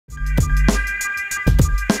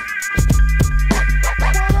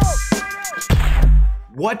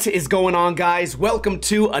What is going on, guys? Welcome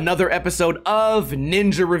to another episode of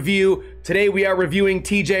Ninja Review. Today we are reviewing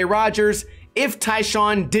T.J. Rogers. If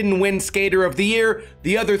Tyshawn didn't win Skater of the Year,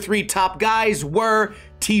 the other three top guys were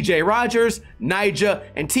T.J. Rogers, Nyjah,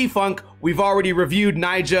 and T-Funk. We've already reviewed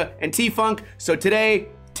Nyjah and T-Funk, so today,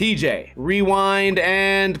 TJ. Rewind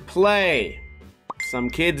and play.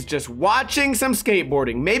 Some kids just watching some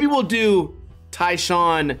skateboarding. Maybe we'll do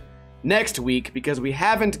Tyshawn next week because we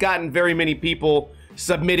haven't gotten very many people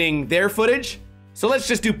submitting their footage. So let's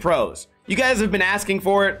just do pros. You guys have been asking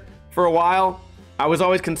for it for a while. I was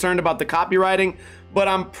always concerned about the copywriting, but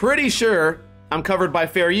I'm pretty sure I'm covered by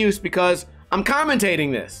fair use because I'm commentating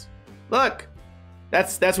this. Look,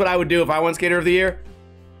 that's what I would do if I won Skater of the Year.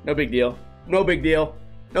 No big deal. No big deal.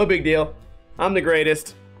 No big deal. I'm the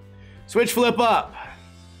greatest. Switch flip up.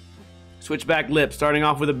 Switch back lip, starting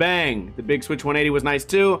off with a bang. The big switch 180 was nice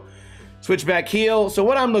too. Switch back heel. So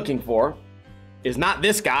what I'm looking for is not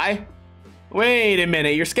this guy. Wait a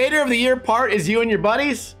minute, your Skater of the Year part is you and your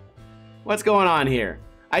buddies? What's going on here?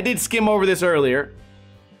 I did skim over this earlier.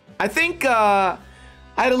 I think I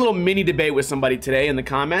had a little mini debate with somebody today in the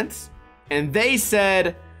comments, and they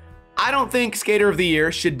said, I don't think Skater of the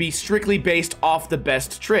Year should be strictly based off the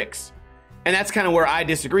best tricks. And that's kind of where I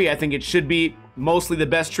disagree. I think it should be mostly the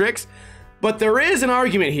best tricks, but there is an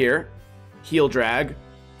argument here, heel drag,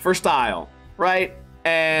 for style, right?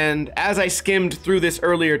 And as I skimmed through this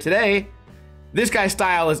earlier today, this guy's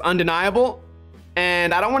style is undeniable.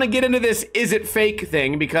 And I don't want to get into this is it fake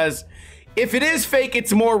thing, because if it is fake,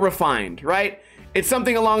 it's more refined, right? It's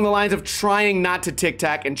something along the lines of trying not to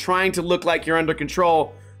tic-tac and trying to look like you're under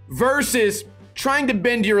control versus trying to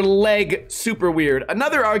bend your leg super weird.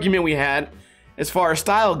 Another argument we had as far as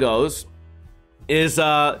style goes is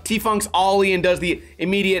T-Funk's ollie and does the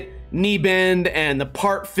immediate knee bend and the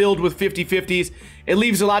part filled with 50-50s. It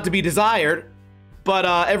leaves a lot to be desired, but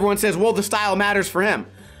everyone says, well, the style matters for him.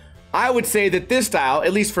 I would say that this style,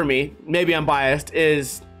 at least for me, maybe I'm biased,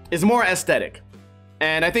 is more aesthetic.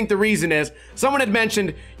 And I think the reason is, someone had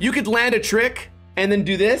mentioned you could land a trick and then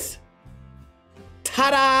do this,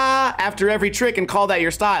 ta-da, after every trick and call that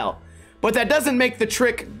your style. But that doesn't make the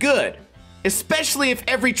trick good, especially if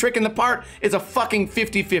every trick in the part is a fucking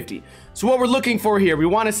 50-50. So what we're looking for here, we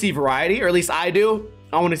want to see variety, or at least I do.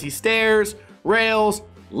 I want to see stairs, rails,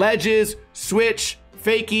 ledges, switch,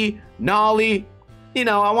 fakie, nollie. You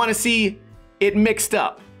know, I want to see it mixed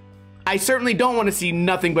up. I certainly don't want to see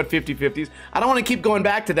nothing but 50-50s. I don't want to keep going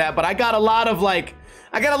back to that, but I got a lot of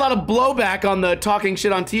blowback on the talking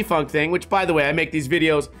shit on T-Funk thing, which, by the way, I make these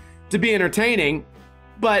videos to be entertaining,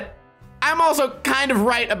 but I'm also kind of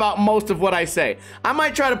right about most of what I say. I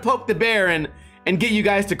might try to poke the bear and get you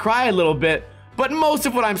guys to cry a little bit, but most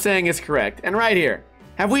of what I'm saying is correct. And right here,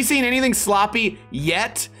 have we seen anything sloppy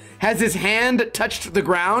yet? Has his hand touched the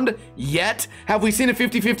ground yet? Have we seen a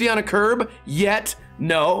 50-50 on a curb yet?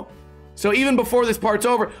 No. So even before this part's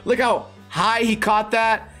over, look how high he caught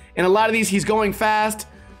that. And a lot of these, he's going fast.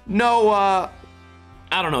 No, I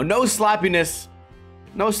don't know, no sloppiness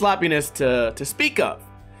to speak of.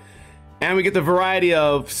 And we get the variety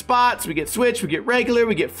of spots. We get switch, we get regular,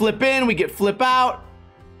 we get flip in, we get flip out.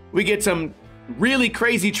 We get some really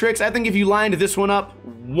crazy tricks. I think if you lined this one up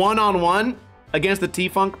one-on-one against the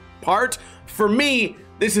T-Funk part, for me,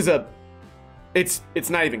 this is it's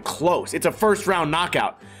not even close. It's a first round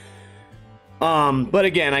knockout. But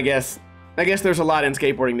again, I guess there's a lot in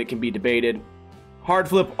skateboarding that can be debated. Hard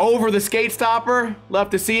flip over the skate stopper.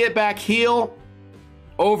 Love to see it. Back heel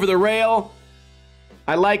over the rail.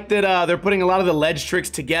 I like that they're putting a lot of the ledge tricks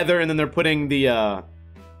together, and then they're putting the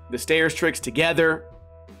stairs tricks together.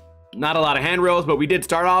 Not a lot of handrails, but we did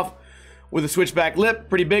start off with a switch back lip,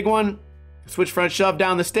 pretty big one. Switch front shove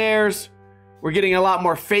down the stairs. We're getting a lot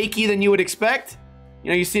more fakey than you would expect.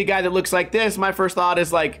 You know, you see a guy that looks like this, my first thought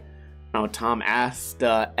is like, I don't know, Tom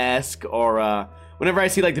Asta-esque, or whenever I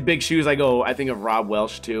see like the big shoes, I think of Rob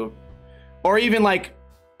Welsh too. Or even like,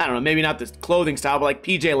 I don't know, maybe not this clothing style, but like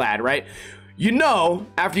PJ Ladd, right? You know,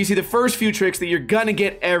 after you see the first few tricks, that you're gonna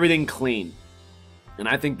get everything clean. And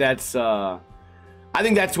I think that's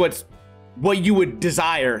what you would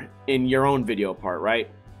desire in your own video part,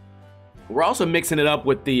 right? We're also mixing it up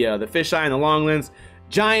with the fisheye and the long lens.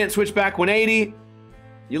 Giant switchback 180.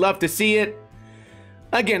 You love to see it.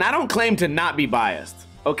 Again, I don't claim to not be biased,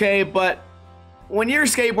 okay? But when you're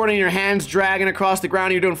skateboarding, your hands dragging across the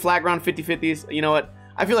ground, you're doing flat ground 50-50s, you know what?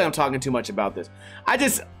 I feel like I'm talking too much about this. I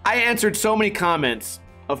answered so many comments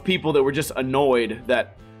of people that were just annoyed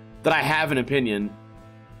that I have an opinion.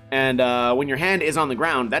 And when your hand is on the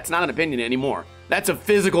ground, that's not an opinion anymore. That's a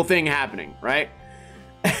physical thing happening, right?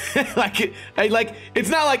 like it's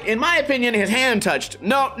not like, in my opinion, his hand touched.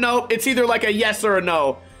 No, it's either like a yes or a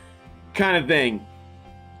no kind of thing.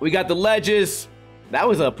 We got the ledges. That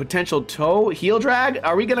was a potential toe heel drag.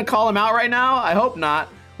 Are we gonna call him out right now? I hope not.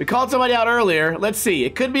 We called somebody out earlier. Let's see.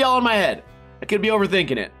 It could be all in my head. I could be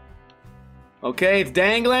overthinking it. Okay, it's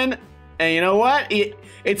dangling. And you know what?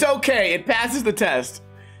 It's okay. It passes the test.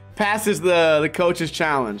 Passes the coach's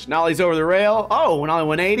challenge. Nolly's over the rail. Oh, Nolly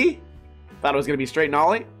 180. Thought it was gonna be straight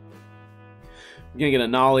Nolly. I'm gonna get a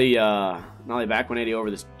Nolly back 180 over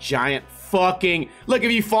this giant fucking... Look,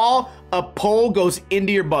 if you fall, a pole goes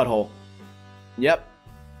into your butthole. Yep.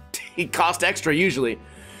 It cost extra usually.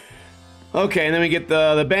 Okay, and then we get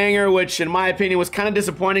the banger, which in my opinion was kind of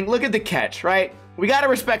disappointing. Look at the catch, right? We gotta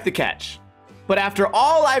respect the catch. But after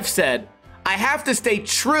all I've said, I have to stay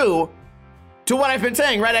true to what I've been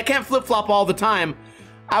saying, right? I can't flip-flop all the time.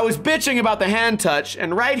 I was bitching about the hand touch,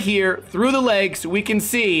 and right here, through the legs, we can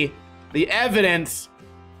see the evidence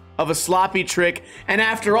of a sloppy trick. And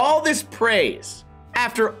after all this praise,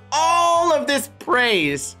 after all of this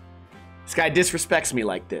praise, this guy disrespects me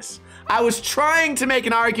like this. I was trying to make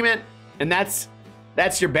an argument, and that's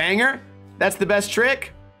your banger? That's the best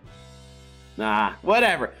trick? Nah,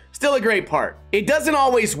 whatever. Still a great part. It doesn't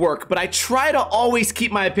always work, but I try to always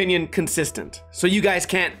keep my opinion consistent, so you guys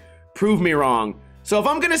can't prove me wrong. So if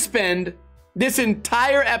I'm gonna spend this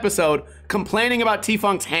entire episode complaining about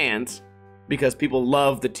T-Funk's hands, because people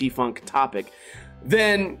love the T-Funk topic,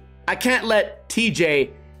 then I can't let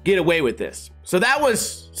TJ get away with this. So that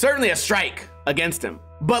was certainly a strike against him.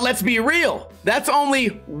 But let's be real, that's only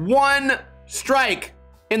one strike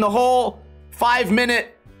in the whole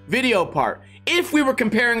 5-minute video part. If we were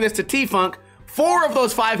comparing this to T-Funk, 4 of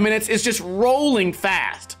those 5 minutes is just rolling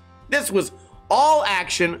fast. This was all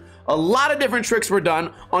action. A lot of different tricks were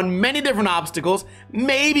done on many different obstacles.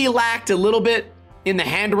 Maybe lacked a little bit in the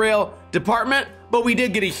handrail department, but we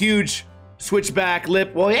did get a huge switchback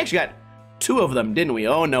lip. Well, we actually got 2 of them, didn't we?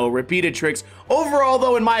 Oh no, repeated tricks. Overall,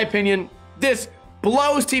 though, in my opinion, this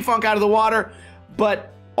blows T-Funk out of the water,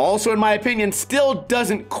 but also, in my opinion, still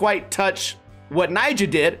doesn't quite touch what Nyjah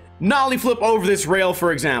did. Nollie flip over this rail,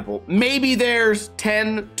 for example. Maybe there's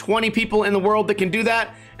 10, 20 people in the world that can do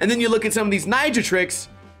that, and then you look at some of these Nyjah tricks,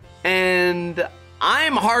 and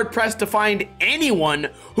I'm hard-pressed to find anyone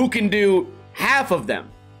who can do half of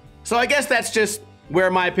them. So I guess that's just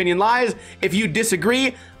where my opinion lies. If you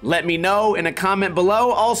disagree, let me know in a comment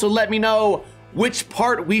below. Also, let me know which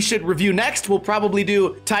part we should review next. We'll probably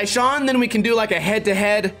do Tyshawn, then we can do like a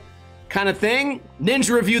head-to-head kind of thing.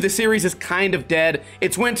 Ninja Review, the series is kind of dead.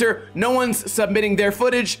 It's winter, no one's submitting their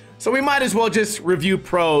footage, so we might as well just review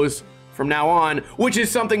pros from now on, which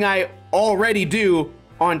is something I already do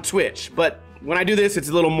on Twitch. But when I do this, it's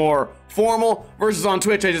a little more formal, versus on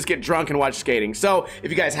Twitch, I just get drunk and watch skating. So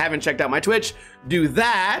if you guys haven't checked out my Twitch, do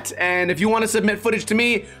that. And if you want to submit footage to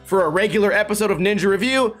me for a regular episode of Ninja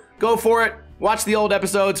Review, go for it. Watch the old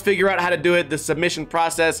episodes, figure out how to do it. The submission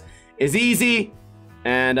process is easy.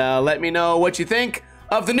 And let me know what you think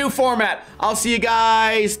of the new format. I'll see you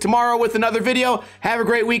guys tomorrow with another video. Have a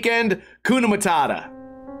great weekend. Kuna Matata.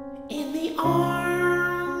 In the arms